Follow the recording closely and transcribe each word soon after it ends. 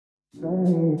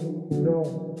Don't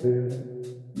know it.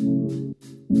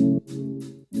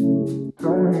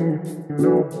 Don't you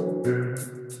know it?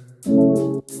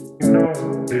 You know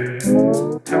it.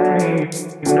 Don't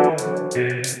you know it?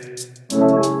 You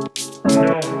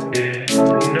know it.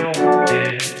 You know it. You know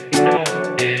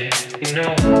it. You know it. You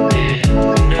know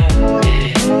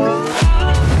it.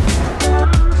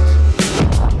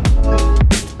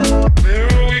 Where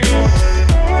are we going?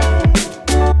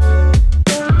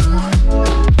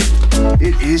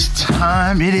 It is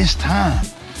time. It is time.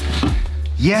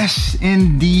 Yes,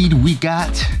 indeed, we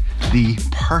got the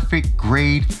perfect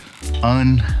grade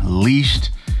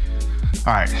unleashed.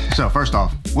 All right, so first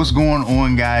off, what's going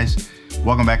on, guys?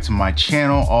 Welcome back to my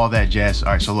channel, all that jazz.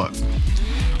 All right, so look,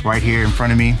 right here in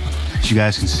front of me, as you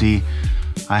guys can see,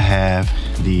 I have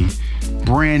the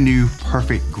brand new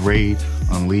perfect grade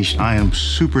unleashed. I am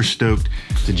super stoked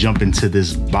to jump into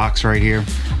this box right here.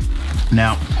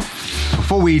 Now,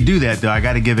 before we do that though, I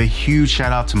gotta give a huge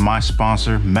shout out to my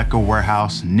sponsor, Mecca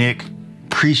Warehouse. Nick,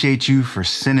 appreciate you for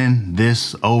sending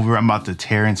this over. I'm about to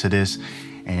tear into this,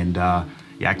 and yeah,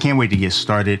 I can't wait to get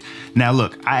started. Now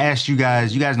look, I asked you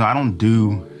guys know I don't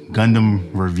do Gundam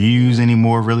reviews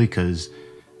anymore really, cause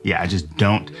yeah, I just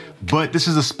don't. But this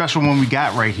is a special one we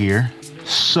got right here.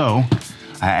 So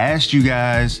I asked you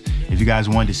guys if you guys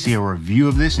wanted to see a review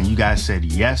of this, and you guys said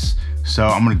yes. So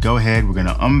I'm gonna go ahead, we're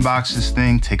gonna unbox this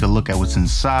thing, take a look at what's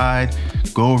inside,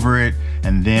 go over it,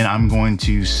 and then I'm going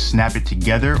to snap it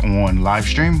together on live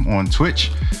stream on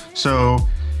Twitch. So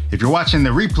if you're watching the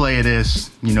replay of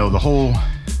this, you know, the whole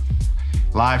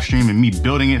live stream and me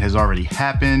building it has already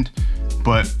happened,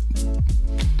 but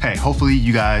hey, hopefully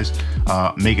you guys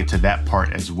make it to that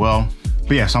part as well.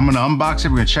 But yeah, so I'm gonna unbox it,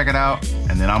 we're gonna check it out,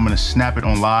 and then I'm gonna snap it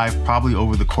on live probably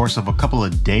over the course of a couple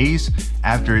of days.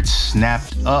 After it's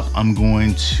snapped up, I'm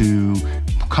going to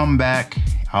come back,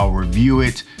 I'll review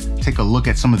it, take a look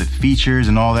at some of the features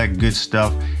and all that good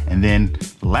stuff. And then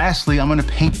lastly, I'm gonna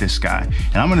paint this guy.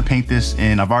 And I'm gonna paint this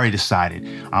in, I've already decided,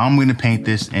 I'm gonna paint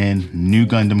this in new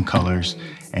Gundam colors.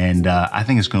 And I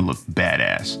think it's gonna look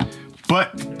badass.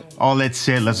 But all that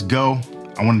said, let's go.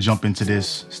 I wanna jump into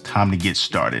this, it's time to get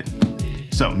started.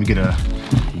 So let me get a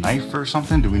knife or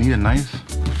something. Do we need a knife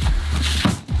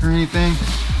or anything?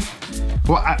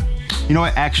 Well, you know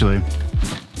what, actually,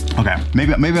 okay,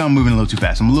 maybe I'm moving a little too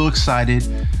fast. I'm a little excited.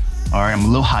 All right, I'm a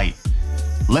little hyped.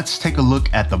 Let's take a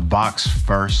look at the box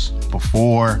first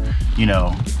before, you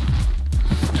know,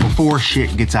 before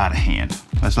shit gets out of hand.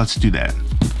 Let's do that.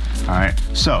 All right,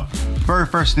 so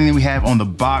first thing that we have on the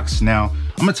box. Now,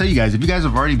 I'm gonna tell you guys, if you guys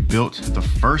have already built the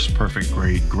first perfect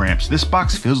grade Gramps, this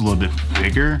box feels a little bit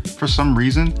bigger for some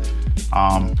reason.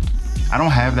 I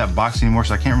don't have that box anymore,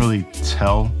 so I can't really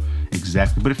tell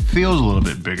exactly, but it feels a little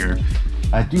bit bigger.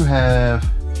 I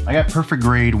got perfect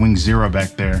grade Wing Zero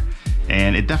back there,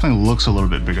 and it definitely looks a little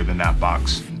bit bigger than that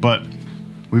box. But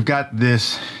we've got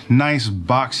this nice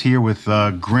box here with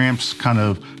Gramps kind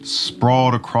of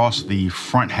sprawled across the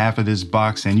front half of this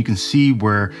box, and you can see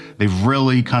where they've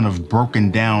really kind of broken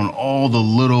down all the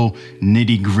little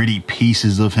nitty-gritty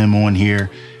pieces of him on here.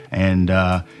 And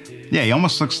yeah, he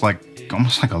almost looks like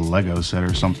a Lego set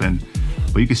or something.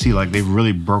 But you can see like they've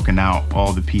really broken out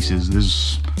all the pieces.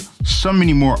 There's so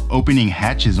many more opening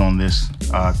hatches on this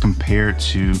compared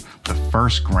to the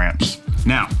first Gramps.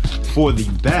 Now, for the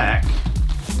back,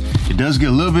 it does get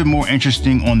a little bit more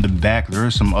interesting on the back. There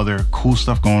is some other cool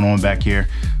stuff going on back here.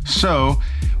 So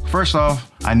first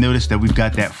off, I noticed that we've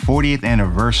got that 40th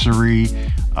anniversary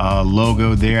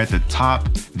logo there at the top.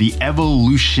 The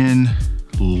Evolution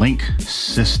Link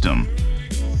System.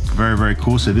 Very, very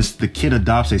cool. So the kit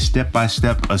adopts a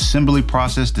step-by-step assembly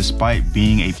process despite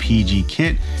being a PG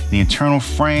kit. The internal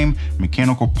frame,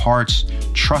 mechanical parts,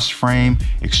 truss frame,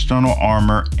 external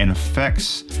armor, and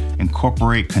effects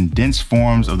incorporate condensed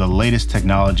forms of the latest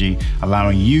technology,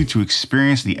 allowing you to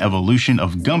experience the evolution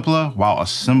of Gunpla while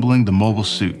assembling the mobile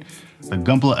suit. The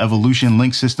Gunpla Evolution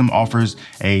Link System offers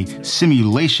a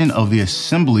simulation of the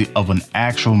assembly of an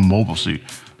actual mobile suit.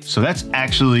 So that's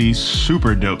actually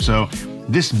super dope. So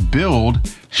this build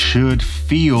should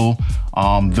feel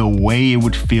the way it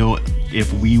would feel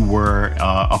if we were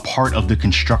a part of the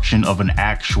construction of an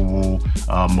actual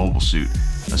mobile suit,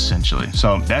 essentially.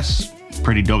 So that's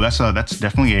pretty dope. That's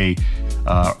definitely a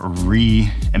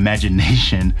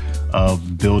reimagination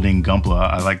of building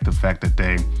Gunpla. I like the fact that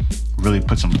they really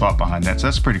put some thought behind that. So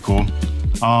that's pretty cool.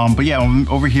 But yeah,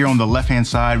 over here on the left-hand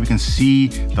side, we can see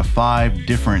the 5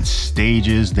 different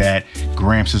stages that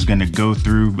Gramps is gonna go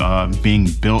through being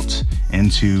built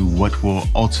into what will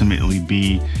ultimately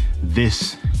be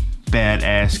this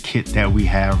badass kit that we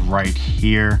have right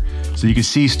here. So you can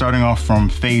see starting off from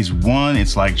phase 1,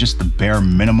 it's like just the bare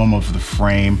minimum of the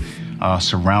frame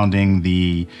surrounding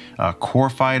the core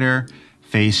fighter.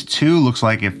 Phase 2 looks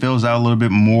like it fills out a little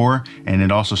bit more, and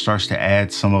it also starts to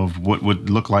add some of what would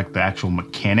look like the actual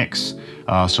mechanics.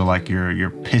 So like your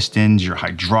pistons, your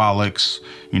hydraulics,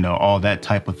 you know, all that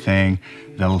type of thing.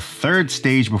 The third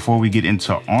stage before we get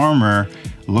into armor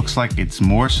looks like it's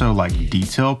more so like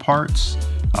detail parts.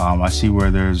 I see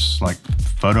where there's like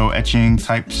photo etching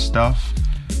type stuff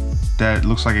that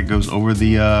looks like it goes over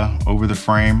the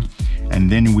frame.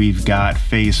 And then we've got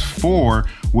phase 4,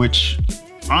 which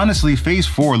honestly, phase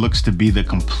 4 looks to be the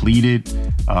completed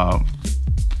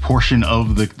portion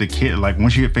of the kit. Like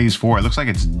once you hit phase 4, it looks like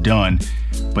it's done,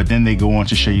 but then they go on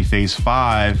to show you phase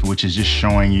 5, which is just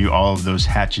showing you all of those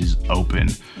hatches open.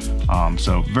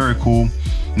 So very cool.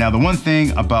 Now, the one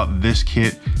thing about this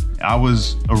kit, I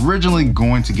was originally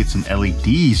going to get some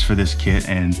LEDs for this kit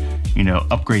and, you know,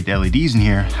 upgrade the LEDs in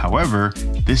here. However,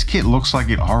 this kit looks like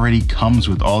it already comes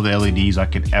with all the LEDs I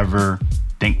could ever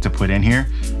think to put in here.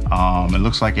 It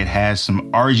looks like it has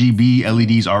some RGB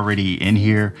LEDs already in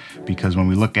here, because when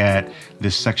we look at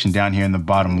this section down here in the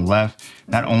bottom left,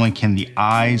 not only can the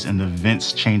eyes and the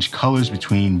vents change colors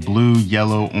between blue,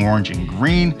 yellow, orange, and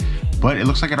green, but it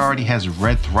looks like it already has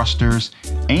red thrusters,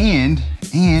 and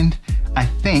I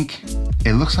think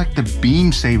it looks like the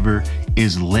beam saber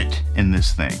is lit in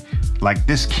this thing. Like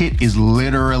this kit is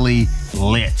literally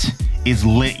lit. It's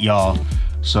lit, y'all.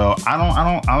 So I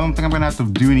don't think I'm gonna have to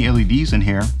do any LEDs in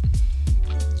here.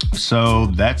 So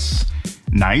that's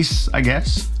nice, I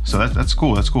guess. So that's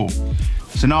cool, that's cool.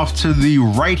 So now off to the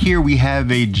right here, we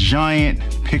have a giant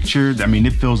picture. I mean,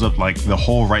 it fills up like the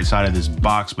whole right side of this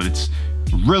box, but it's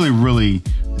really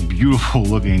beautiful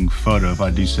looking photo, if I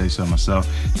do say so myself.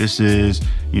 This is,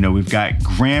 you know, we've got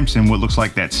Gramps in what looks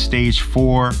like that stage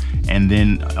 4, and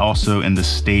then also in the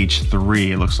stage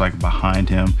 3, it looks like behind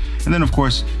him. And then of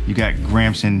course you got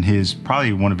Gramps in his,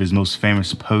 probably one of his most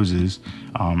famous poses,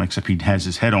 except he has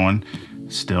his head on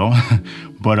still.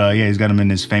 But yeah, he's got him in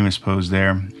his famous pose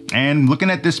there. And looking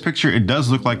at this picture, it does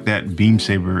look like that beam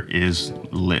saber is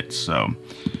lit. So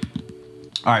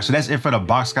all right, so that's it for the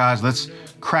box, guys. Let's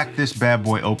crack this bad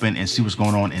boy open and see what's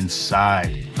going on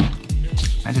inside.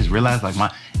 I just realized like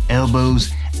my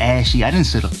elbows ashy. I didn't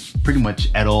sit up pretty much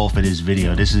at all for this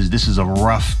video. This is a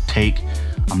rough take.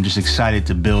 I'm just excited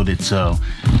to build it, so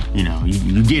you know,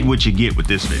 you get what you get with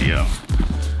this video.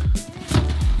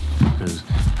 Because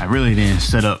I really didn't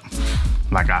set up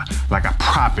like I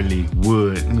properly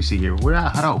would. Let me see here.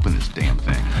 How do I open this damn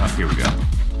thing? Oh, here we go.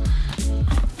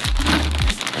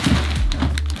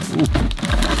 Ooh,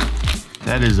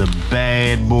 that is a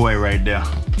bad boy right there.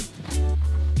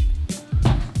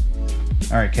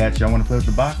 All right, cats, y'all want to play with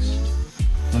the box?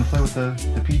 Want to play with the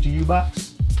PGU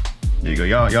box? There you go.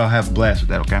 Y'all have a blast with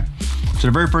that, okay? So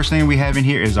the very first thing we have in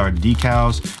here is our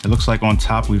decals. It looks like on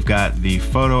top we've got the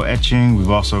photo etching. We've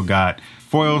also got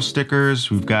foil stickers.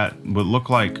 We've got what look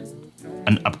like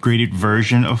an upgraded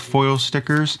version of foil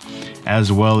stickers,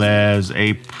 as well as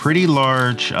a pretty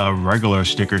large regular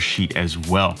sticker sheet as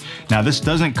well. Now this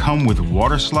doesn't come with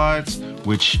water slides,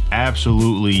 which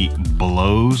absolutely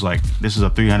blows. Like, this is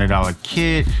a $300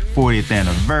 kit, 40th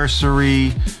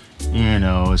anniversary, you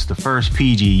know, it's the first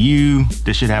PGU.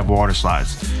 This should have water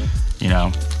slides. You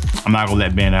know, I'm not gonna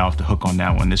let Bandai off the hook on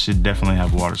that one. This should definitely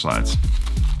have water slides,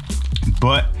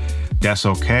 but that's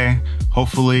okay.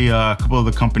 Hopefully a couple of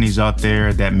the companies out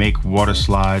there that make water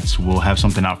slides will have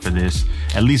something out for this,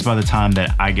 at least by the time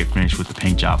that I get finished with the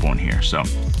paint job on here. So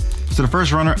the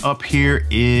first runner up here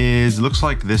looks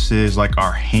like this is like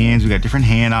our hands. We got different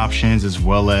hand options, as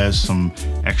well as some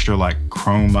extra like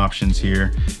chrome options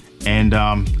here. And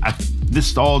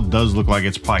this all does look like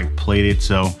it's probably plated.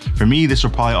 So for me, this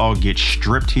will probably all get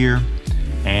stripped here,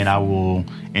 and I will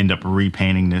end up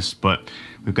repainting this. But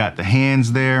we've got the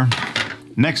hands there.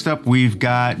 Next up, we've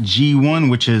got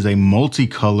G1, which is a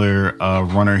multicolor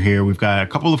runner here. We've got a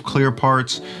couple of clear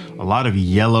parts, a lot of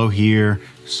yellow here,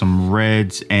 some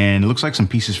reds, and it looks like some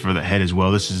pieces for the head as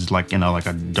well. This is like, you know, like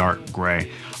a dark gray.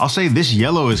 I'll say this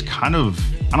yellow is kind of,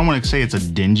 I don't want to say it's a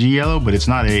dingy yellow, but it's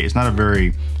not a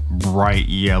very bright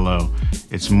yellow.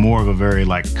 It's more of a very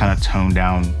like kind of toned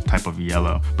down type of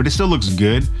yellow, but it still looks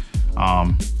good.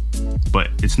 But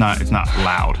it's not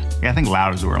loud. Yeah, I think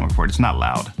loud is the word I'm looking for. It's not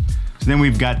loud. So then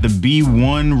we've got the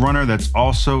B1 runner that's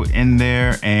also in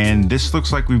there, and this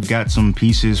looks like we've got some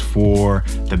pieces for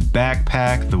the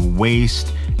backpack, the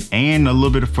waist, and a little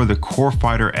bit for the core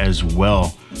fighter as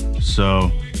well.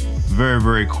 So Very,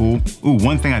 very cool. Ooh,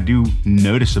 one thing I do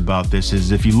notice about this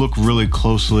is if you look really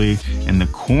closely in the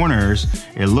corners,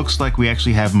 it looks like we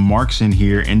actually have marks in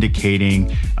here indicating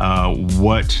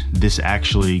what these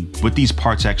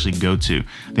parts actually go to.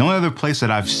 The only other place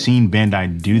that I've seen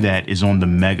Bandai do that is on the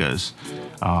Megas.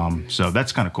 So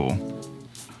that's kind of cool.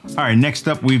 All right, next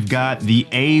up we've got the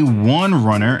A1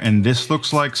 runner, and this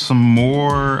looks like some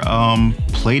more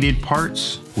plated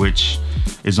parts, which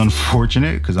is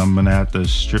unfortunate because I'm gonna have to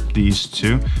strip these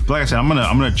too. But like I said, I'm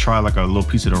gonna try like a little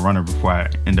piece of the runner before I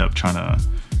end up trying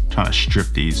to strip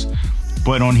these.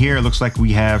 But on here, it looks like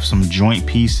we have some joint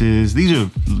pieces. These are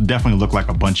definitely look like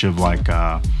a bunch of like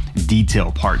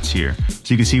detail parts here.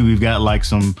 So you can see we've got like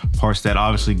some parts that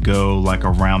obviously go like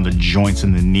around the joints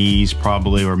in the knees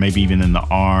probably, or maybe even in the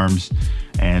arms.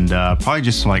 And probably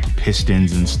just like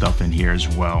pistons and stuff in here as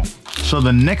well. So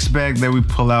the next bag that we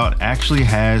pull out actually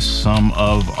has some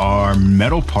of our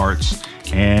metal parts,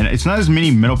 and it's not as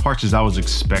many metal parts as I was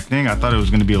expecting. I thought it was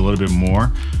gonna be a little bit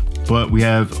more, but we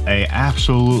have a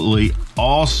absolutely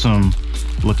awesome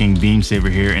looking beam saber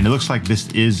here, and it looks like this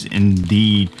is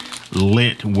indeed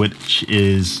lit,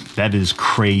 that is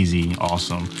crazy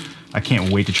awesome. I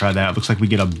can't wait to try that. It looks like we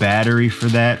get a battery for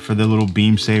that, for the little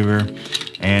beam saber.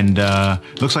 And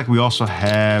looks like we also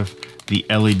have the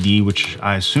LED, which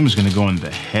I assume is gonna go in the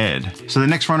head. So the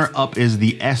next runner up is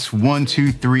the S1,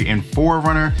 2, 3, and 4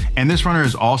 runner. And this runner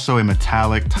is also a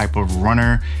metallic type of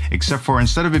runner, except for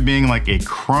instead of it being like a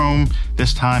chrome,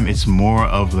 this time it's more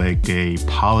of like a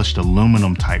polished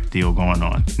aluminum type deal going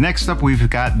on. Next up, we've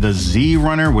got the Z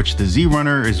runner, which the Z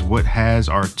runner is what has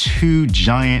our 2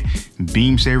 giant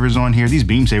beam sabers on here. These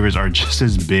beam sabers are just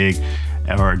as big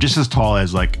or just as tall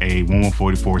as like a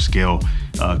 1/144 scale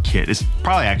kit. It's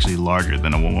probably actually larger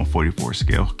than a 1/144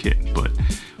 scale kit, but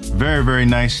very, very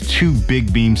nice. 2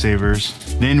 big beam sabers.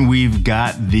 Then we've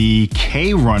got the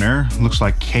K runner, looks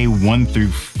like K1 through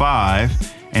 5.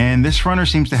 And this runner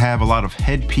seems to have a lot of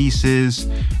head pieces,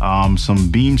 some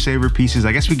beam saber pieces.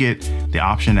 I guess we get the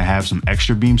option to have some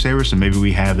extra beam sabers. So maybe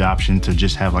we have the option to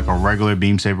just have like a regular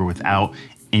beam saber without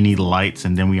any lights.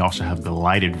 And then we also have the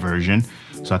lighted version.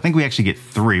 So I think we actually get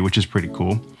 3, which is pretty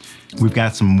cool. We've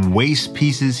got some waist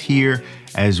pieces here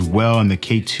as well in the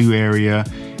K2 area.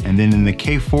 And then in the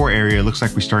K4 area, it looks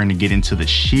like we're starting to get into the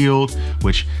shield,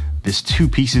 which these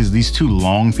 2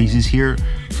 long pieces here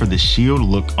for the shield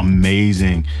look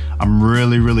amazing. I'm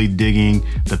really, really digging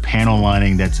the panel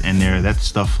lining that's in there. That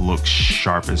stuff looks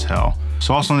sharp as hell.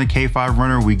 So also in the K5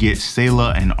 runner, we get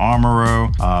Sayla and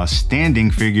Amuro standing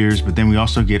figures, but then we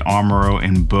also get Amuro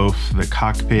in both the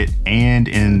cockpit and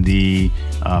in the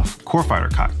core fighter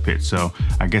cockpit. So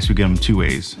I guess we get them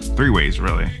 3 ways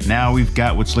really. Now we've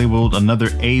got what's labeled another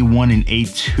A1 and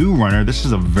A2 runner. This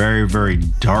is a very, very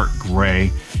dark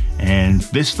gray. And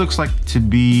this looks like to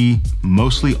be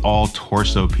mostly all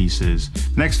torso pieces.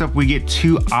 Next up, we get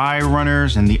 2 eye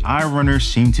runners, and the eye runners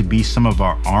seem to be some of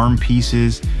our arm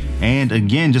pieces. And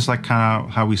again, just like kind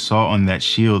of how we saw on that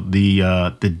shield,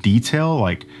 the detail,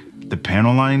 like the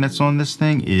panel lining that's on this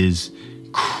thing is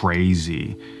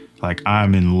crazy. Like,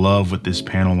 I'm in love with this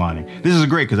panel lining. This is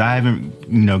great because I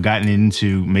haven't, gotten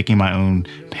into making my own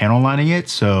panel lining yet.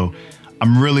 So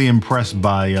I'm really impressed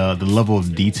by the level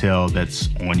of detail that's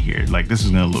on here. Like, this is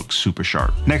gonna look super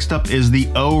sharp. Next up is the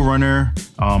O runner,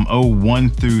 O1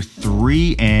 through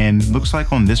 3, and looks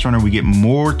like on this runner we get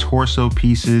more torso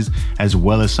pieces as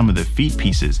well as some of the feet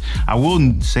pieces. I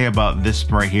will say about this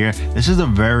right here, this is a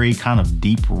very kind of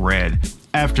deep red.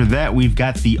 After that, we've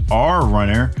got the R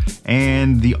runner,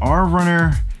 and the R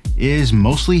runner is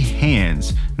mostly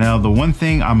hands. Now, the one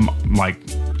thing I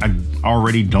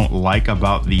already don't like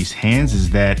about these hands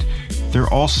is that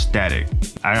they're all static.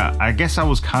 I guess I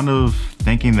was kind of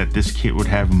thinking that this kit would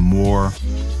have more,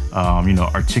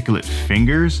 articulate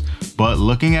fingers, but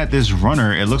looking at this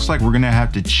runner, it looks like we're gonna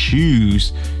have to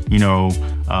choose,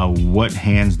 what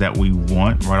hands that we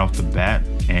want right off the bat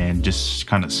and just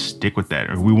kind of stick with that.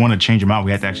 Or if we want to change them out,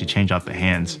 we have to actually change out the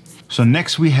hands. So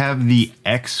next we have the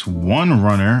X1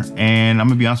 runner, and I'm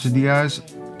gonna be honest with you guys,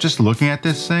 just looking at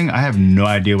this thing, I have no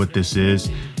idea what this is.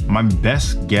 My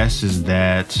best guess is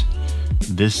that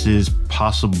this is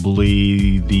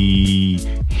possibly the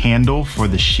handle for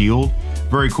the shield.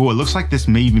 Very cool. It looks like this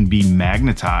may even be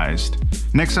magnetized.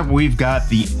 Next up, we've got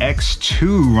the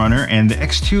X2 runner, and the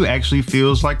X2 actually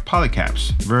feels like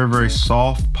polycaps. Very, very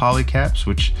soft polycaps,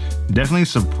 which definitely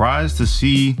surprised to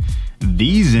see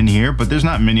these in here, but there's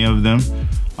not many of them.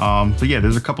 But yeah,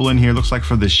 there's a couple in here. Looks like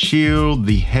for the shield,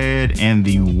 the head, and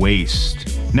the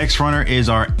waist. Next runner is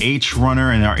our H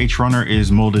runner, and our H runner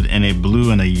is molded in a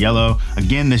blue and a yellow.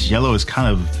 Again, this yellow is kind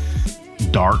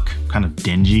of dark, kind of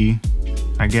dingy.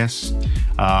 I guess.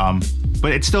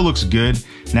 But it still looks good.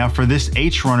 Now for this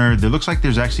H runner, there looks like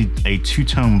there's actually a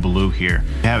two-tone blue here.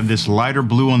 You have this lighter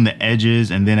blue on the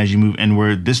edges, and then as you move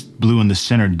inward, this blue in the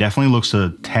center definitely looks a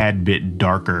tad bit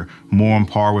darker, more on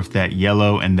par with that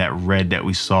yellow and that red that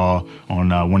we saw on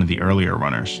one of the earlier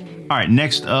runners. All right,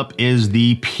 next up is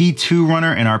the P2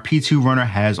 runner, and our P2 runner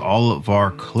has all of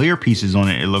our clear pieces on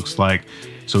it, it looks like.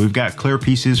 So we've got clear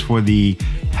pieces for the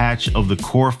hatch of the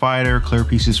core fighter, clear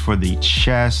pieces for the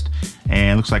chest,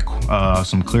 and it looks like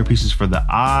some clear pieces for the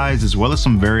eyes, as well as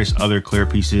some various other clear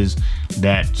pieces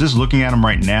that, just looking at them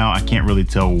right now, I can't really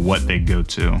tell what they go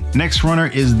to. Next runner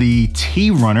is the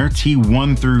T runner,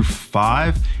 T1 through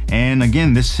 5. And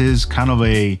again, this is kind of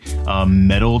a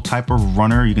metal type of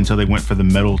runner. You can tell they went for the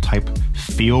metal type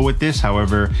feel with this.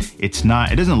 However, it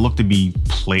doesn't look to be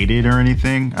plated or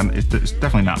anything. It's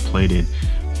definitely not plated.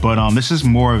 But this is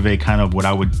more of a kind of what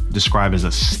I would describe as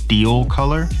a steel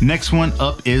color. Next one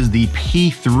up is the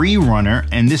P3 runner,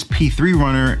 and this P3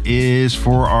 runner is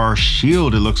for our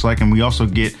shield, it looks like, and we also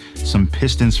get some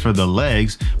pistons for the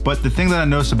legs. But the thing that I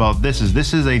noticed about this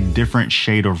is a different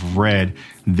shade of red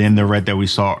than the red that we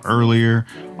saw earlier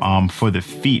for the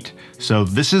feet. So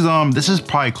this is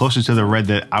probably closer to the red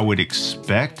that I would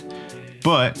expect,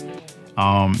 but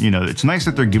you know, it's nice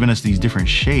that they're giving us these different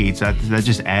shades. That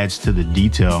just adds to the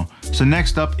detail. So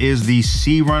next up is the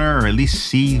C runner, or at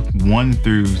least C1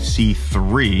 through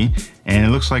C3. And it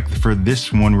looks like for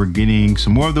this one, we're getting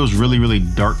some more of those really, really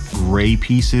dark gray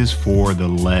pieces for the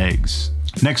legs.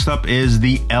 Next up is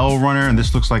the L runner, and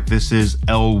this looks like this is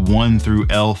L1 through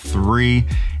L3.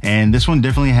 And this one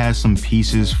definitely has some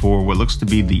pieces for what looks to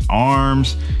be the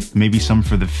arms, maybe some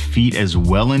for the feet as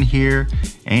well in here.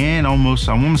 And almost,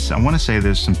 I want to say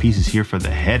there's some pieces here for the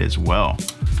head as well.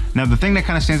 Now, the thing that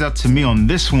kind of stands out to me on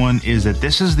this one is that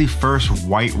this is the first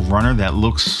white runner that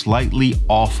looks slightly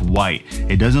off-white.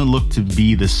 It doesn't look to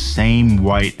be the same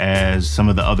white as some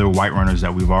of the other white runners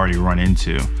that we've already run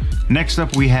into. Next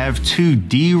up, we have two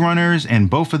D runners, and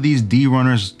both of these D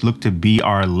runners look to be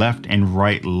our left and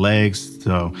right legs.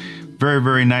 So very,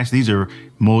 very nice. These are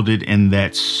molded in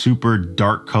that super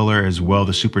dark color as well,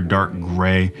 the super dark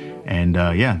gray. And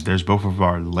yeah, there's both of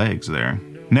our legs there.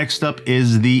 Next up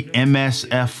is the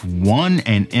MSF1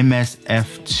 and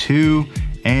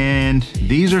MSF2. And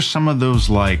these are some of those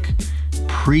like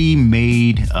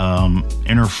pre-made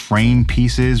inner frame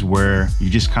pieces where you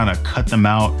just kind of cut them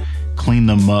out, clean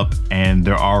them up, and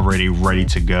they're already ready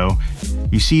to go.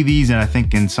 You see these, and I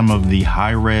think in some of the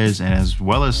high res, and as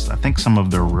well as I think some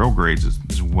of the real grades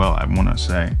as well, I want to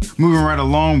say. Moving right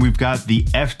along, we've got the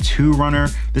F2 runner.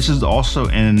 This is also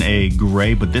in a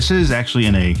gray, but this is actually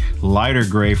in a lighter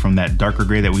gray from that darker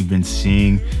gray that we've been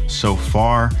seeing so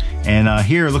far. And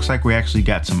here it looks like we actually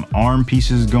got some arm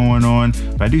pieces going on,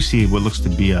 but I do see what looks to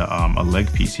be a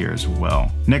leg piece here as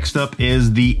well. Next up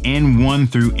is the N1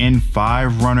 through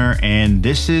N5 runner, and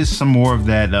this is some more of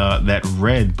that that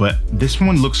red, but this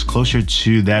one looks closer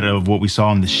to that of what we saw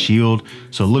on the shield,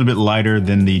 so a little bit lighter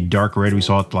than the dark red we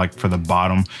saw like for the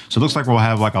bottom. So it looks like we'll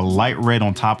have like a light red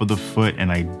on top of the foot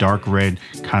and a dark red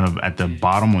kind of at the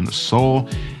bottom on the sole.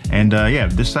 And yeah,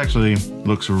 this actually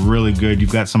looks really good.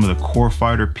 You've got some of the core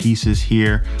fighter pieces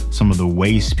here, some of the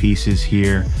waist pieces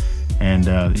here. And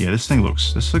yeah, this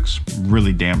looks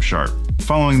really damn sharp.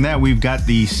 Following that, we've got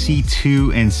the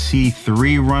C2 and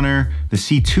C3 runner. The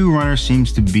C2 runner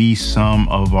seems to be some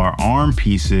of our arm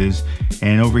pieces.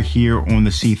 And over here on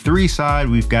the C3 side,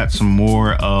 we've got some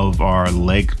more of our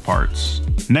leg parts.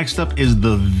 Next up is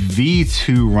the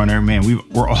V2 runner. Man,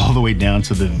 we're all the way down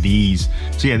to the V's.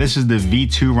 So yeah, this is the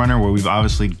V2 runner where we've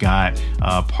obviously got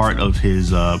part of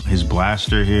his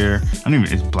blaster here.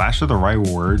 Is blaster the right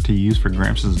word to use for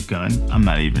Gramps' gun? I'm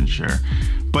not even sure.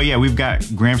 But yeah, we've got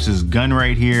Gramps' gun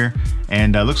right here,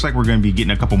 and looks like we're going to be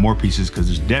getting a couple more pieces because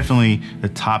there's definitely the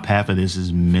top half of this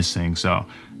is missing. So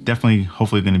definitely,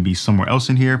 hopefully going to be somewhere else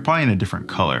in here, probably in a different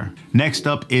color. Next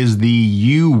up is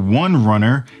the U1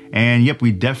 runner, and yep,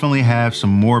 we definitely have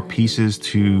some more pieces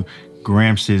to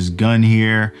Gramps' gun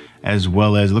here, as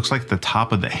well as looks like the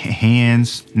top of the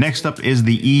hands. Next up is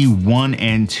the E1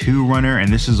 and 2 runner,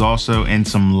 and this is also in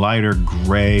some lighter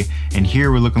gray. And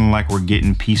here we're looking like we're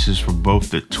getting pieces for both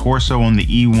the torso on the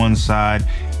E1 side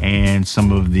and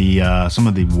some of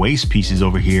the waist pieces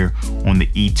over here on the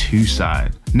E2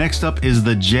 side. Next up is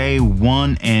the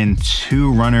J1 and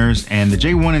 2 runners, and the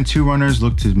J1 and 2 runners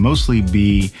look to mostly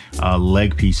be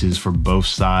leg pieces for both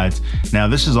sides. Now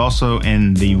this is also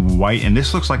in the white, and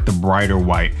this looks like the brighter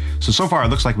white. So far it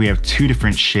looks like we have 2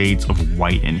 different shades of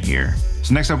white in here.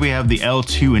 So next up we have the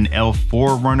L2 and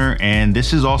L4 runner, and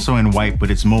this is also in white, but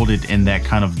it's molded in that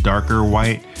kind of darker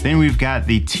white. Then we've got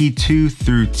the T2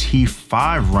 through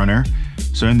T5 runner.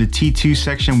 So in the T2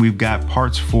 section, we've got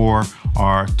parts for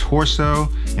our torso.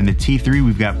 In the T3,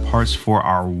 we've got parts for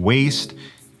our waist.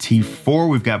 T4,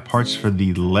 we've got parts for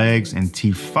the legs, and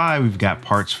T5, we've got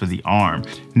parts for the arm.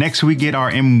 Next, we get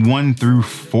our M1 through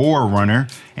 4 runner,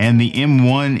 and the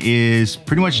M1 is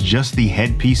pretty much just the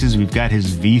head pieces. We've got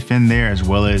his V-fin there, as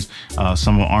well as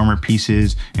some armor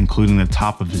pieces, including the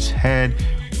top of his head.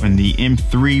 And the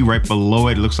M3 right below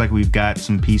it, looks like we've got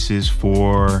some pieces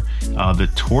for the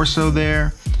torso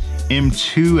there.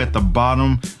 M2 at the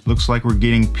bottom, looks like we're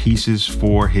getting pieces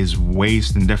for his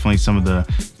waist and definitely some of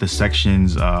the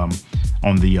sections on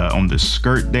the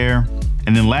skirt there.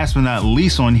 And then last but not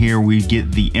least on here, we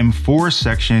get the M4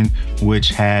 section, which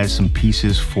has some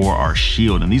pieces for our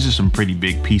shield. And these are some pretty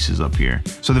big pieces up here.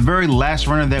 So the very last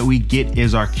runner that we get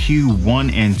is our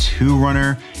Q1 and 2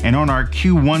 runner. And on our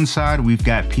Q1 side, we've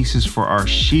got pieces for our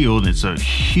shield. It's a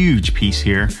huge piece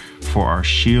here for our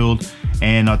shield.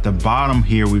 And at the bottom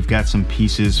here, we've got some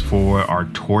pieces for our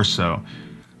torso.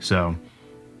 So,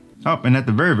 and at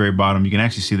the very, very bottom, you can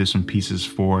actually see there's some pieces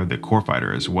for the core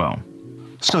fighter as well.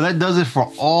 So that does it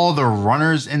for all the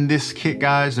runners in this kit,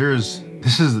 guys.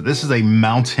 This is a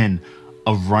mountain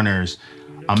of runners.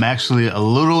 I'm actually a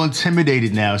little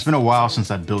intimidated now. It's been a while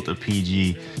since I built a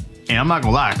PG. And I'm not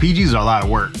gonna lie, PGs are a lot of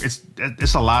work.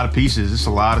 It's a lot of pieces, it's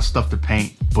a lot of stuff to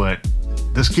paint, but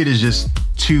this kit is just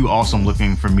too awesome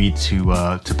looking for me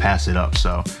to pass it up.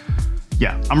 So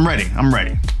yeah, I'm ready,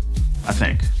 I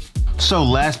think. So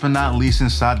last but not least,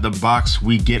 inside the box,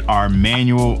 we get our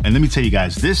manual. And let me tell you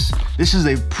guys, this is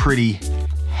a pretty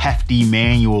hefty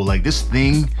manual. Like this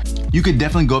thing, you could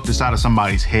definitely go up the side of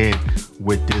somebody's head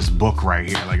with this book right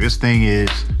here. Like this thing is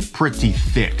pretty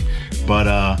thick,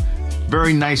 but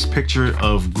very nice picture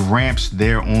of Gramps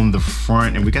there on the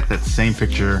front. And we got that same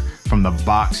picture from the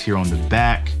box here on the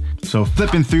back. So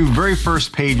flipping through, very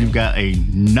first page, you've got a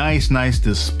nice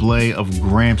display of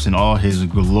Gramps in all his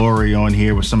glory on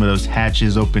here with some of those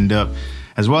hatches opened up,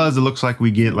 as well as it looks like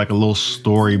we get like a little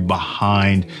story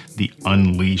behind the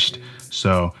Unleashed.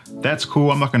 So that's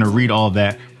cool. I'm not gonna read all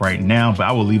that right now, but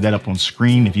I will leave that up on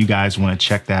screen if you guys wanna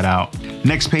check that out.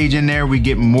 Next page in there, we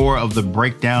get more of the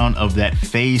breakdown of that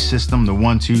phase system, the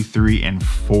 1, 2, 3, and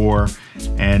 4.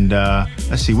 And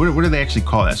let's see, what do they actually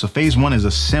call that? So phase 1 is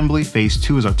assembly, phase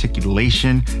 2 is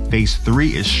articulation, phase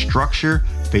 3 is structure,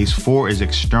 phase 4 is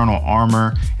external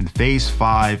armor, and phase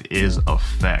 5 is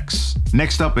effects.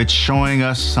 Next up, it's showing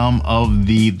us some of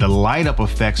the light up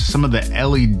effects, some of the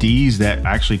LEDs that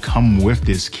actually come with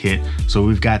this kit. So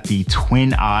we've got the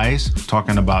twin eyes,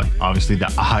 talking about obviously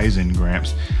the eyes in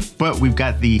Gramps, but we've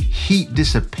got the heat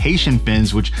dissipation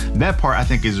fins, which that part I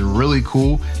think is really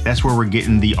cool. That's where we're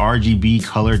getting the RGB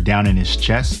color down in his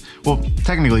chest. Well,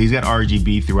 technically he's got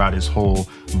RGB throughout his whole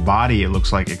body, it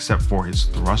looks like, except for his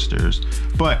thrusters.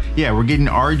 But yeah, we're getting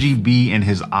RGB in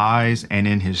his eyes and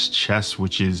in his chest,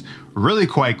 which is really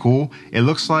quite cool. It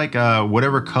looks like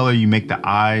whatever color you make the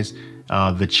eyes,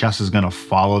 the chest is gonna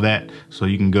follow that. So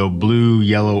you can go blue,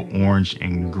 yellow, orange,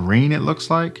 and green, it looks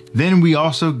like. Then we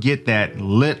also get that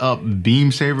lit up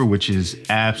beam saber, which is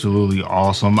absolutely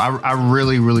awesome. I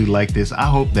really like this. I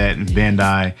hope that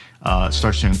Bandai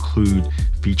starts to include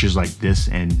features like this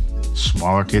in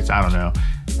smaller kits. I don't know.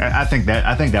 I think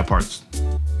that part's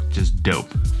just dope.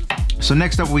 So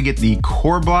next up we get the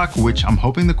core block, which I'm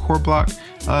hoping the core block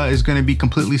is going to be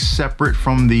completely separate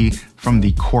from the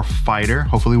core fighter.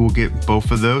 Hopefully we'll get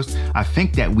both of those. I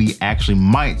think that we actually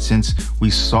might, since we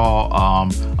saw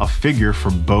a figure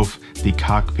for both the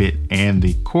cockpit and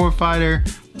the core fighter,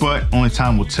 but only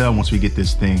time will tell once we get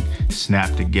this thing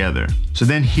snapped together. So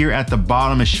then here at the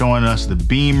bottom is showing us the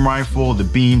beam rifle, the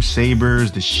beam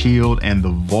sabers, the shield, and the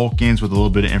Vulcans, with a little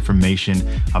bit of information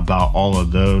about all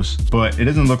of those. But it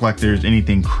doesn't look like there's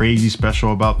anything crazy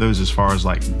special about those as far as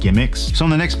like gimmicks. So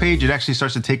on the next page, it actually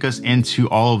starts to take us into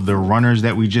all of the runners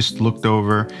that we just looked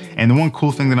over. And the one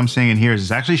cool thing that I'm seeing in here is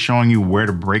it's actually showing you where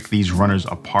to break these runners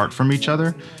apart from each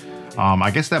other.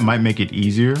 I guess that might make it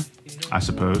easier, I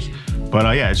suppose.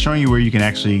 But yeah, it's showing you where you can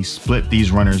actually split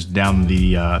these runners down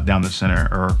the center,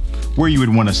 or where you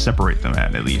would want to separate them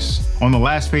at least. On the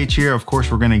last page here, of course,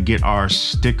 we're gonna get our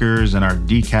stickers and our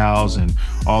decals and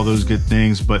all those good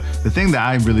things. But the thing that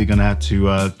I'm really gonna have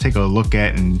to take a look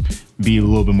at and be a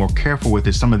little bit more careful with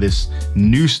is some of this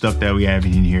new stuff that we have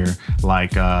in here,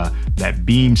 like that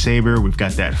beam saber. We've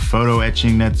got that photo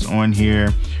etching that's on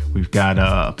here. We've got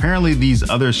apparently these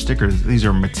other stickers. These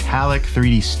are metallic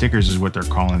 3D stickers is what they're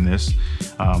calling this.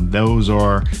 Those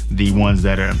are the ones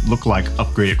that look like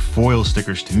upgraded foil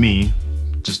stickers to me.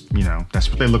 Just, you know, that's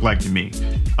what they look like to me,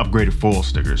 upgraded foil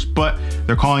stickers, but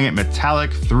they're calling it metallic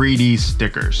 3D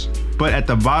stickers. But at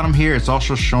the bottom here, it's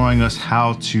also showing us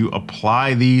how to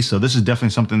apply these. So this is definitely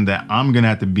something that I'm gonna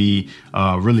have to be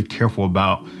really careful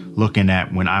about looking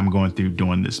at when I'm going through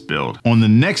doing this build. On the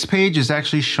next page is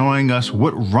actually showing us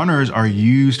what runners are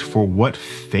used for what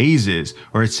phases,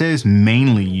 or it says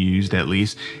mainly used at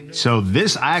least. So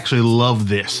this, I actually love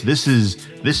this. This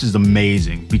is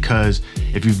amazing, because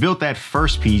if you've built that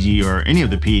first PG or any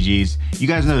of the PGs, you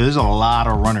guys know there's a lot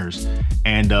of runners,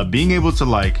 and being able to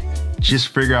like just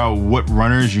figure out what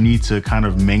runners you need to kind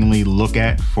of mainly look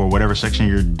at for whatever section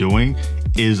you're doing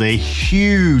is a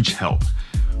huge help.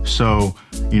 So,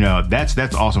 you know, that's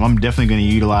awesome. I'm definitely going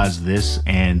to utilize this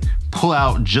and pull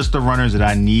out just the runners that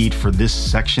I need for this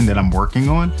section that I'm working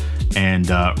on, and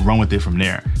run with it from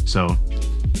there. So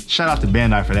shout out to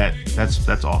Bandai for that.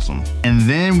 That's awesome. And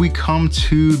then we come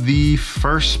to the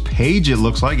first page, it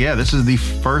looks like. Yeah, this is the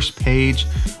first page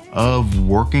of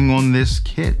working on this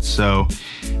kit. So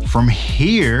from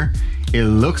here, it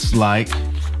looks like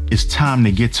it's time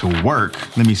to get to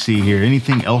work. Let me see here.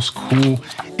 Anything else cool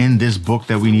in this book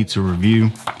that we need to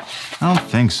review? I don't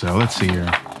think so. Let's see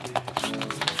here.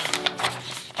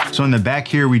 So in the back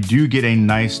here, we do get a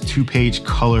nice 2-page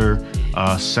color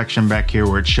section back here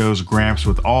where it shows Gramps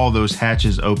with all those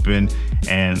hatches open,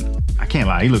 and I can't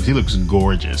lie, he looks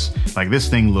gorgeous. Like, this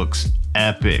thing looks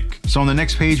epic. So on the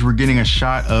next page, we're getting a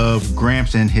shot of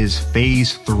Gramps in his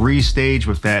phase 3 stage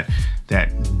with that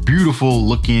beautiful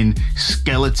looking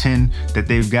skeleton that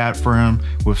they've got for him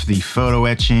with the photo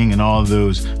etching and all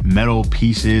those metal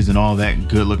pieces and all that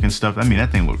good looking stuff. I mean,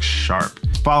 that thing looks sharp.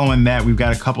 Following that, we've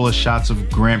got a couple of shots of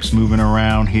Gramps moving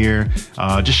around here,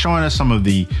 just showing us some of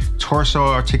the torso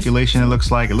articulation. It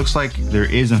looks like there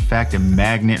is in fact a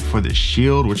magnet for the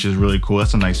shield, which is really cool.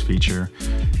 That's a nice feature.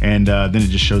 And then it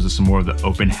just shows us some more of the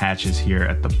open hatches here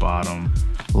at the bottom.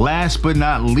 Last but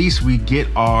not least, we get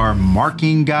our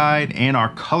marking guide and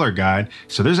our color guide.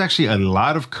 So there's actually a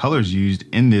lot of colors used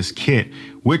in this kit,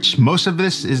 which most of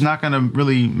this is not gonna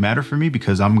really matter for me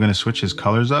because I'm gonna switch his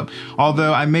colors up.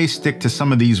 Although I may stick to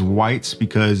some of these whites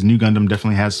because New Gundam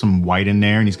definitely has some white in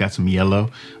there, and he's got some yellow,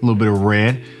 a little bit of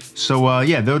red. So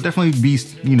yeah, there'll definitely be,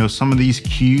 you know, some of these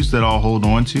cues that I'll hold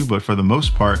on to, but for the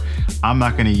most part, I'm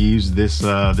not gonna use this,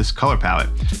 this color palette.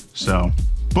 So,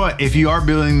 but if you are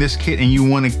building this kit and you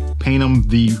want to paint them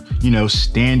the, you know,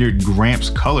 standard Gramps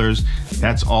colors,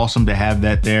 that's awesome to have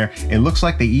that there. It looks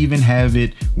like they even have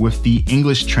it with the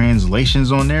English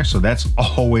translations on there, so that's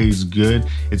always good.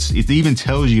 It even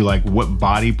tells you like what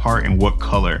body part and what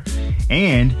color,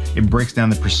 and it breaks down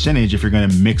the percentage if you're going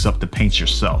to mix up the paints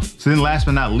yourself. So then last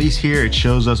but not least here, it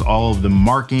shows us all of the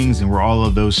markings and where all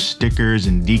of those stickers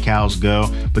and decals go.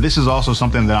 But this is also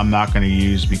something that I'm not going to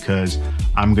use because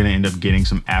I'm going to end up getting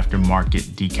some aftermarket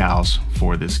decals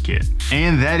for this kit.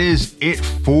 And that is it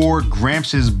for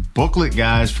Gramps' booklet,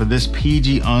 guys, for this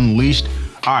PG Unleashed.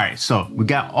 All right, so we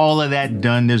got all of that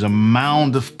done. There's a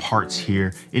mound of parts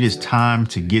here. It is time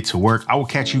to get to work. I will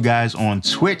catch you guys on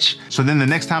Twitch. So then the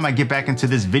next time I get back into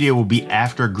this video will be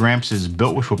after Gramps is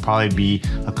built, which will probably be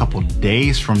a couple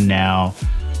days from now.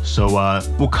 So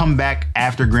we'll come back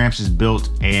after Gramps is built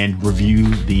and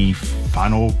review the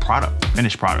final product,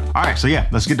 finished product. All right, so yeah,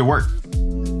 let's get to work.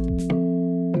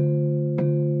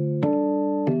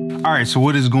 All right, so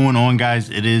what is going on,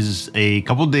 guys? It is a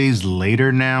couple days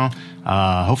later now.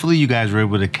 Hopefully you guys were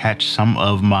able to catch some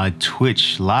of my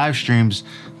Twitch live streams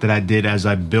that I did as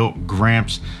I built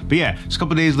Gramps. But yeah, it's a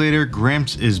couple days later,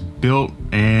 Gramps is built,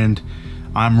 and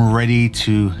I'm ready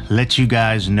to let you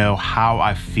guys know how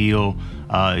I feel,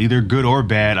 either good or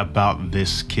bad, about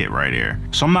this kit right here.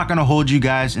 So I'm not gonna hold you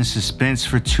guys in suspense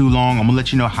for too long. I'm gonna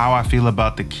let you know how I feel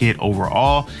about the kit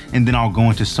overall, and then I'll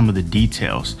go into some of the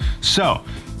details. So,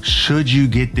 should you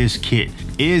get this kit?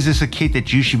 Is this a kit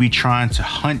that you should be trying to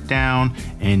hunt down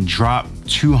and drop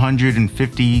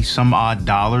 $250 some odd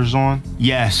on?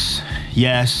 Yes,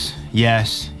 yes,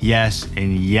 yes, yes,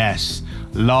 and yes.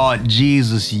 Lord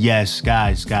Jesus, yes,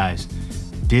 guys.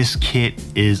 This kit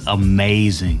is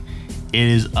amazing. It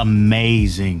is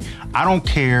amazing. I don't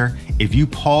care if you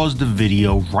pause the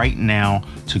video right now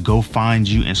to go find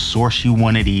you and source you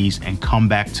one of these and come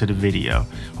back to the video,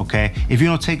 okay? If you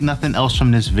don't take nothing else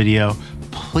from this video,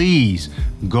 please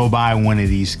go buy one of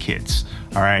these kits,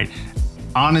 all right?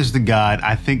 honest to God,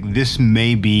 I think this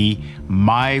may be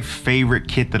my favorite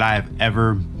kit that I have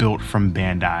ever built from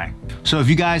Bandai. So if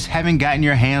you guys haven't gotten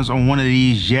your hands on one of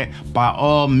these yet, by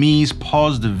all means,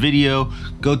 pause the video,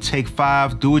 go take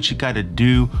 5, do what you gotta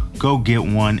do, go get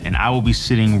one, and I will be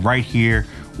sitting right here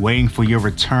waiting for your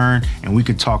return, and we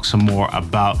could talk some more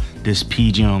about this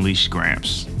PG Unleashed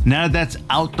Gramps. Now that that's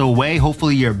out the way,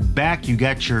 hopefully you're back, you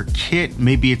got your kit,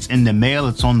 maybe it's in the mail,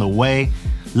 it's on the way.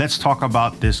 Let's talk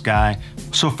about this guy.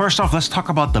 So first off, let's talk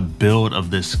about the build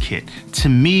of this kit. To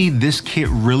me, this kit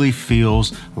really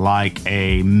feels like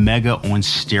a Mega on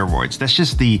steroids. That's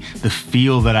just the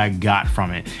feel that I got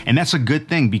from it. And that's a good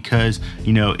thing because,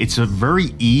 you know, it's a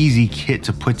very easy kit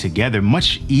to put together,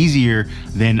 much easier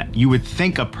than you would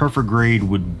think a perfect grade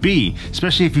would be,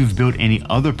 especially if you've built any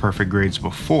other perfect grades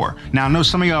before. Now, I know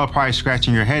some of y'all are probably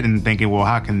scratching your head and thinking, well,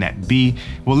 how can that be?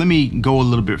 Well, let me go a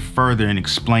little bit further and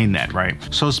explain that, right?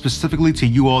 So specifically to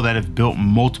you all that have built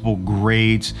multiple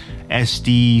grades,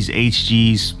 SDs,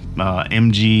 HGs,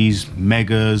 MGs,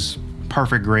 Megas,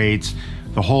 perfect grades,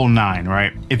 the whole 9,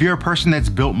 right? If you're a person that's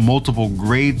built multiple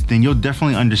grades, then you'll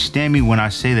definitely understand me when I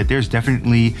say that there's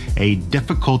definitely a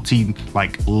difficulty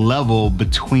like level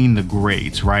between the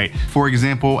grades, right? For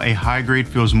example, a high grade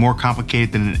feels more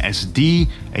complicated than an SD,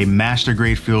 a master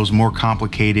grade feels more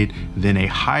complicated than a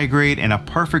high grade, and a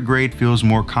perfect grade feels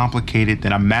more complicated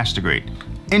than a master grade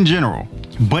in general.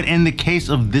 But in the case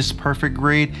of this perfect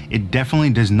grade, it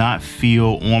definitely does not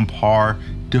feel on par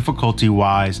difficulty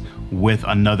wise with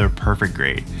another perfect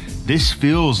grade. This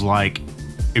feels like,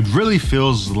 it really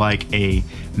feels like a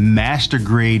master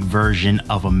grade version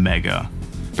of a Mega.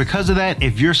 Because of that,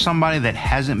 if you're somebody that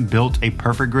hasn't built a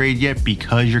perfect grade yet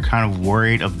because you're kind of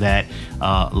worried of that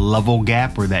level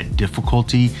gap or that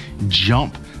difficulty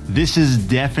jump, this is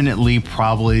definitely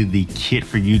probably the kit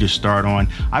for you to start on.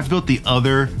 I've built the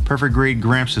other perfect grade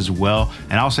Gramps as well,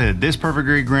 and I'll say that this perfect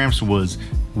grade Gramps was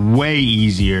way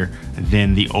easier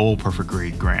than the old perfect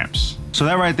grade Gramps. So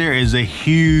that right there is a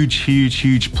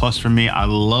huge plus for me. I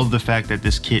love the fact that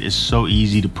this kit is so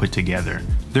easy to put together.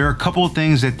 There are a couple of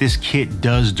things that this kit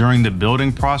does during the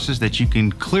building process that you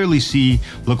can clearly see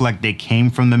look like they came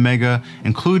from the Mega,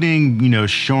 including, you know,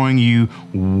 showing you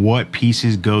what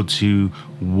pieces go to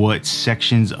what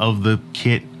sections of the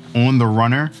kit on the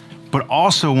runner. But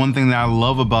also one thing that I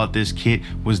love about this kit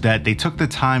was that they took the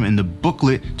time in the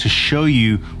booklet to show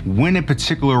you when a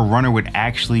particular runner would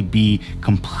actually be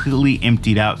completely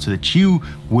emptied out so that you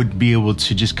would be able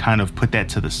to just kind of put that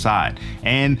to the side.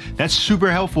 And that's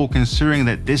super helpful considering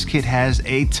that this kit has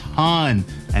a ton,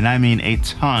 and I mean a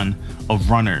ton, of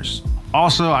runners.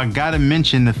 Also, I gotta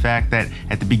mention the fact that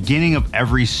at the beginning of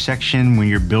every section when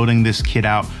you're building this kit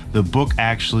out, the book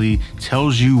actually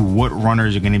tells you what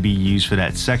runners are gonna be used for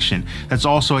that section. That's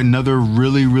also another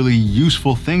really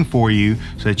useful thing for you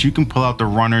so that you can pull out the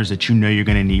runners that you know you're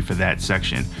gonna need for that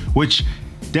section, which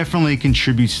definitely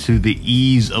contributes to the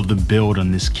ease of the build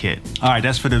on this kit. All right,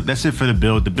 that's it for the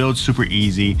build. The build's super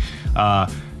easy.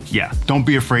 Yeah, don't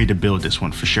be afraid to build this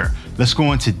one for sure. Let's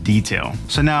go into detail.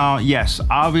 So now, yes,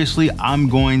 obviously I'm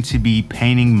going to be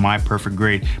painting my perfect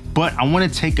grade, but I want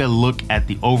to take a look at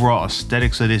the overall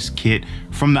aesthetics of this kit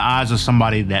from the eyes of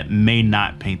somebody that may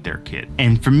not paint their kit.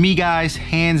 And for me guys,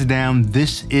 hands down,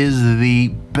 this is the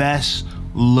best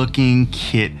looking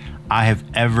kit I have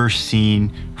ever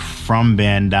seen from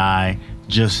Bandai.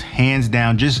 Just hands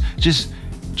down, just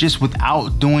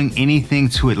without doing anything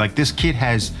to it. Like, this kit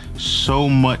has so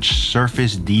much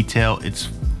surface detail.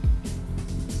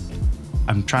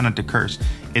 I'm trying not to curse.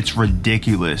 It's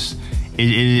ridiculous. It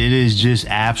is just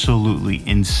absolutely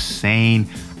insane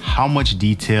how much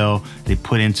detail they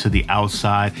put into the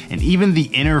outside, and even the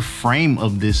inner frame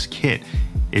of this kit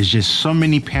is just so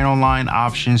many panel line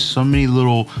options, so many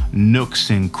little nooks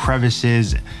and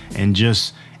crevices, and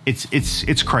just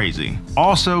it's crazy.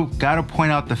 Also, gotta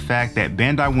point out the fact that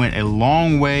Bandai went a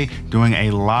long way doing a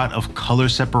lot of color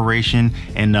separation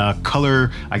and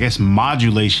color, I guess,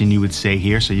 modulation, you would say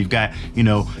here. So you've got, you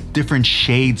know, different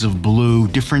shades of blue,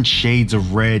 different shades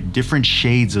of red, different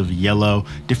shades of yellow,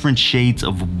 different shades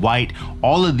of white.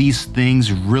 All of these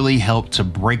things really help to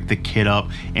break the kit up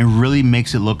and really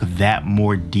makes it look that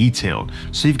more detailed.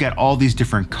 So you've got all these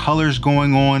different colors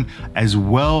going on, as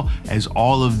well as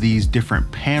all of these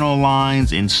different panel panel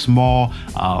lines and small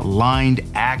lined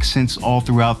accents all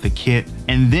throughout the kit.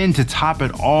 And then to top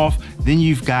it off, then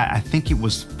you've got, I think it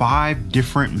was 5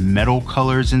 different metal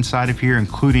colors inside of here,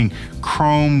 including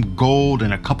chrome, gold,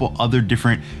 and a couple other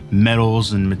different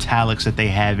metals and metallics that they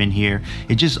have in here.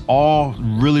 It just all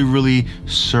really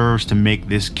serves to make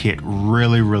this kit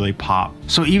really pop.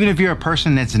 So even if you're a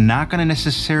person that's not gonna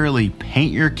necessarily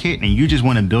paint your kit and you just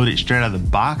wanna build it straight out of the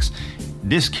box,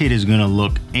 this kit is gonna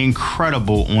look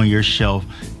incredible on your shelf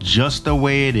just the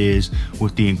way it is,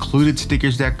 with the included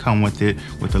stickers that come with it,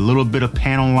 with a little bit of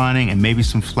panel lining and maybe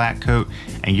some flat coat,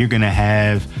 and you're gonna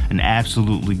have an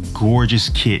absolutely gorgeous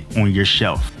kit on your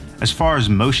shelf. As far as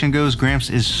motion goes,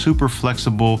 Gramps is super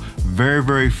flexible,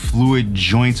 very fluid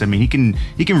joints. I mean, he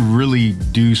can really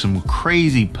do some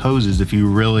crazy poses if you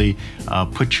really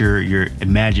put your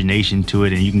imagination to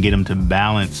it, and you can get him to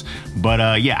balance.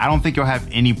 But yeah, I don't think you'll have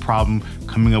any problem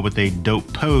coming up with a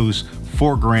dope pose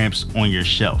for Gramps on your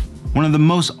shelf. One of the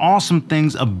most awesome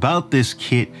things about this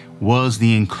kit was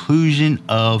the inclusion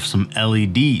of some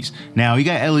LEDs. Now, you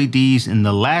got LEDs in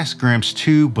the last Gramps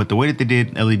too, but the way that they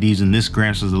did LEDs in this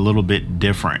Gramps is a little bit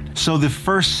different. So the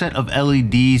first set of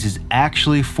LEDs is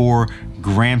actually for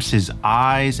Gramps'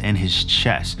 eyes and his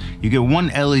chest. You get one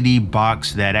LED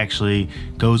box that actually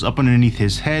goes up underneath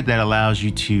his head that allows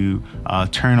you to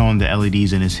turn on the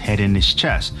LEDs in his head and his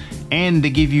chest. And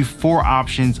they give you 4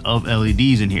 options of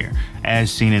LEDs in here, as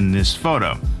seen in this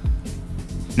photo.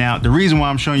 Now, the reason why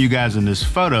I'm showing you guys in this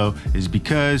photo is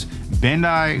because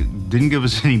Bandai didn't give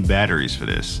us any batteries for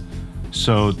this.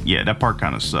 So yeah, that part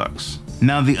kind of sucks.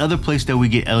 Now, the other place that we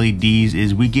get LEDs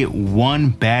is we get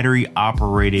one battery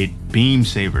operated beam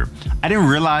saver. I didn't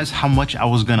realize how much I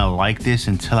was gonna like this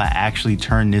until I actually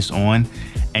turned this on.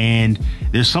 And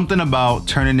there's something about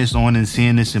turning this on and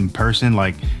seeing this in person,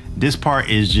 like this part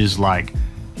is just like,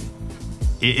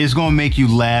 it's gonna make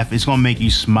you laugh, it's gonna make you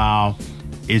smile.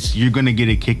 You're gonna get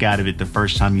a kick out of it the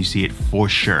first time you see it, for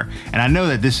sure. And I know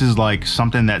that this is like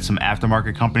something that some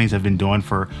aftermarket companies have been doing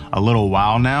for a little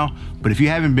while now, but if you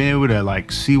haven't been able to like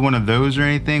see one of those or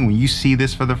anything, when you see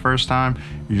this for the first time,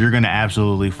 you're gonna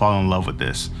absolutely fall in love with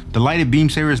this. The lighted beam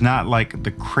saver is not like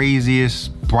the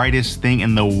craziest, brightest thing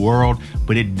in the world,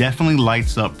 but it definitely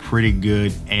lights up pretty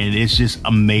good, and it's just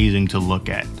amazing to look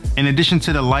at. In addition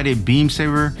to the lighted beam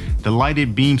saber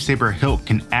hilt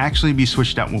can actually be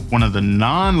switched out with one of the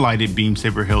non-lighted beam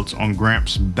saber hilts on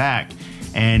Gramps' back,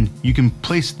 and you can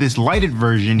place this lighted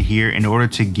version here in order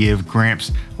to give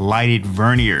Gramps lighted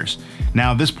verniers.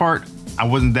 Now, this part I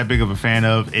wasn't that big of a fan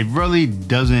of. It really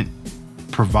doesn't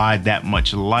provide that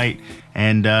much light,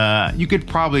 and you could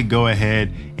probably go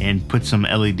ahead and put some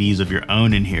LEDs of your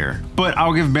own in here. But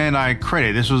I'll give Bandai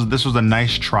credit. This was a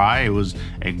nice try. It was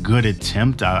a good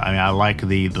attempt. I mean, I like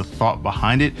the thought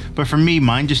behind it, but for me,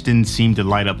 mine just didn't seem to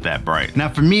light up that bright. Now,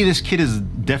 for me, this kit is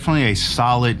definitely a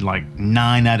solid like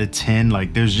 9 out of 10.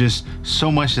 Like, there's just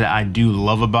so much that I do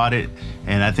love about it,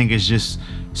 and I think it's just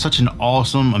such an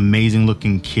awesome, amazing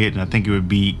looking kit, and I think it would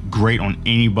be great on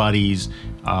anybody's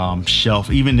shelf,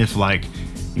 even if, like,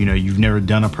 you know, you've never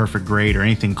done a perfect grade or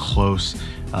anything close.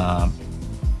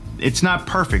 It's not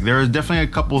perfect. There is definitely a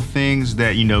couple of things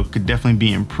that, you know, could definitely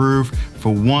be improved.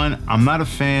 For one, I'm not a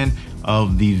fan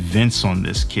of the vents on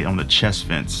this kit, on the chest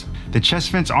vents. The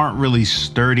chest vents aren't really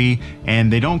sturdy,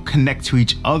 and they don't connect to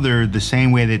each other the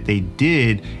same way that they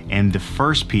did in the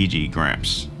first PG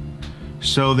Gramps.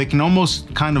 So they can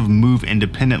almost kind of move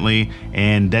independently,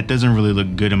 and that doesn't really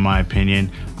look good in my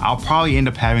opinion. I'll probably end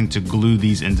up having to glue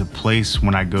these into place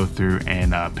when I go through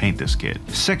and paint this kit.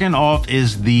 Second off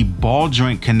is the ball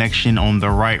joint connection on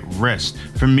the right wrist.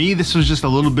 For me, this was just a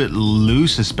little bit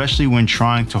loose, especially when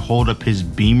trying to hold up his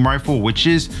beam rifle, which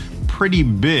is pretty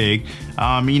big.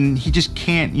 I mean, he just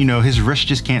can't, you know, his wrist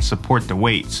just can't support the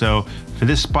weight. So for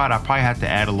this spot, I probably have to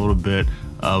add a little bit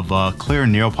of clear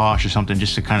nail polish or something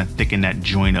just to kind of thicken that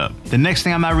joint up. The next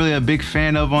thing I'm not really a big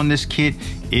fan of on this kit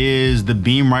is the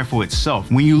beam rifle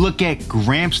itself. When you look at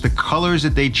Gramps, the colors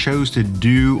that they chose to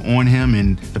do on him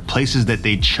and the places that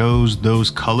they chose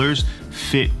those colors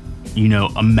fit, you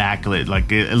know, immaculate.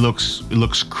 Like it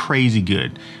looks crazy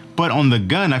good. But on the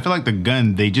gun, I feel like the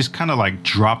gun, they just kind of like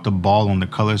dropped the ball on the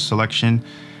color selection.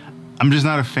 I'm just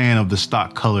not a fan of the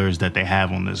stock colors that they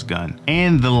have on this gun.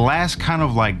 And the last kind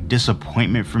of like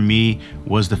disappointment for me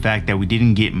was the fact that we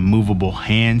didn't get movable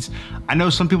hands. I know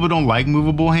some people don't like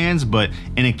movable hands, but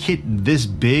in a kit this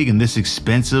big and this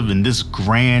expensive and this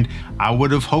grand, I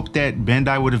would have hoped that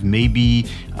Bandai would have maybe,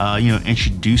 you know,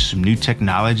 introduced some new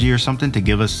technology or something to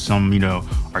give us some, you know,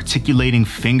 articulating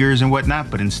fingers and whatnot,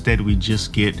 but instead we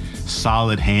just get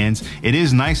solid hands. It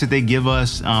is nice that they give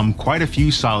us quite a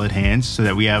few solid hands so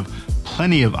that we have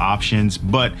plenty of options,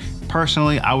 but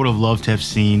personally, I would have loved to have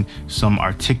seen some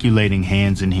articulating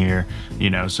hands in here, you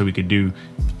know, so we could do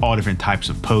all different types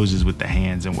of poses with the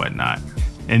hands and whatnot.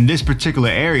 In this particular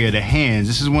area, the hands,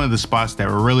 this is one of the spots that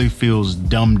really feels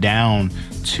dumbed down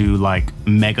to like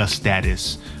mega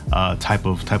status type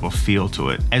of feel to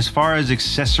it. As far as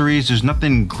accessories, there's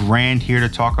nothing grand here to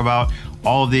talk about.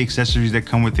 All of the accessories that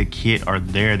come with the kit are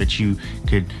there that you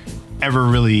could ever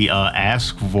really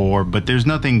ask for, but there's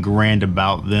nothing grand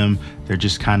about them. They're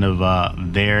just kind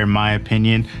of there in my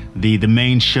opinion. The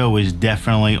main show is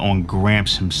definitely on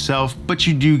Gramps himself, but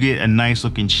you do get a nice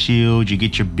looking shield, you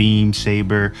get your beam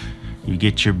saber, you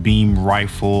get your beam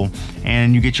rifle,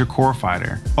 and you get your core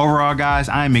fighter. Overall guys,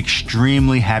 I'm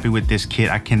extremely happy with this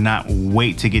kit. I cannot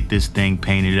wait to get this thing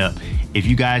painted up. If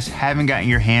you guys haven't gotten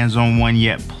your hands on one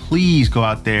yet, please go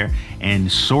out there and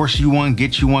source you one,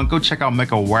 get you one. Go check out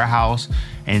Mecha Warehouse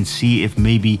and see if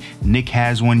maybe Nick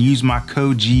has one. Use my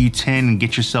code GU10 and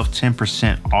get yourself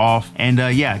 10% off. And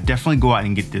yeah, definitely go out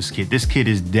and get this kit. This kit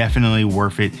is definitely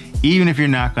worth it, even if you're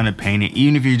not gonna paint it,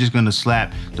 even if you're just gonna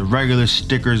slap the regular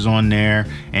stickers on there.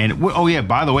 And oh yeah,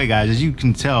 by the way guys, as you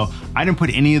can tell, I didn't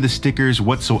put any of the stickers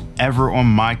whatsoever on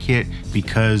my kit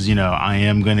because, you know, I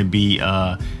am gonna be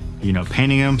you know,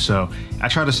 painting them. So I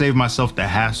try to save myself the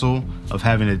hassle of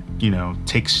having to, you know,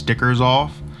 take stickers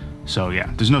off. So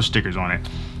yeah, there's no stickers on it.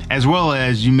 As well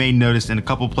as you may notice in a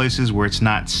couple places where it's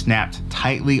not snapped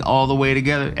tightly all the way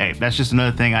together. Hey, that's just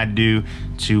another thing I do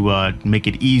to make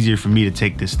it easier for me to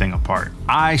take this thing apart.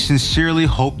 I sincerely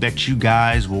hope that you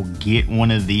guys will get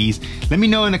one of these. Let me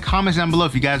know in the comments down below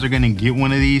if you guys are gonna get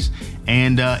one of these.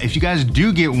 And if you guys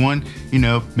do get one, you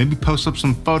know, maybe post up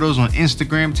some photos on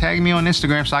Instagram, tag me on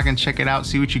Instagram so I can check it out,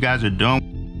 see what you guys are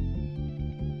doing.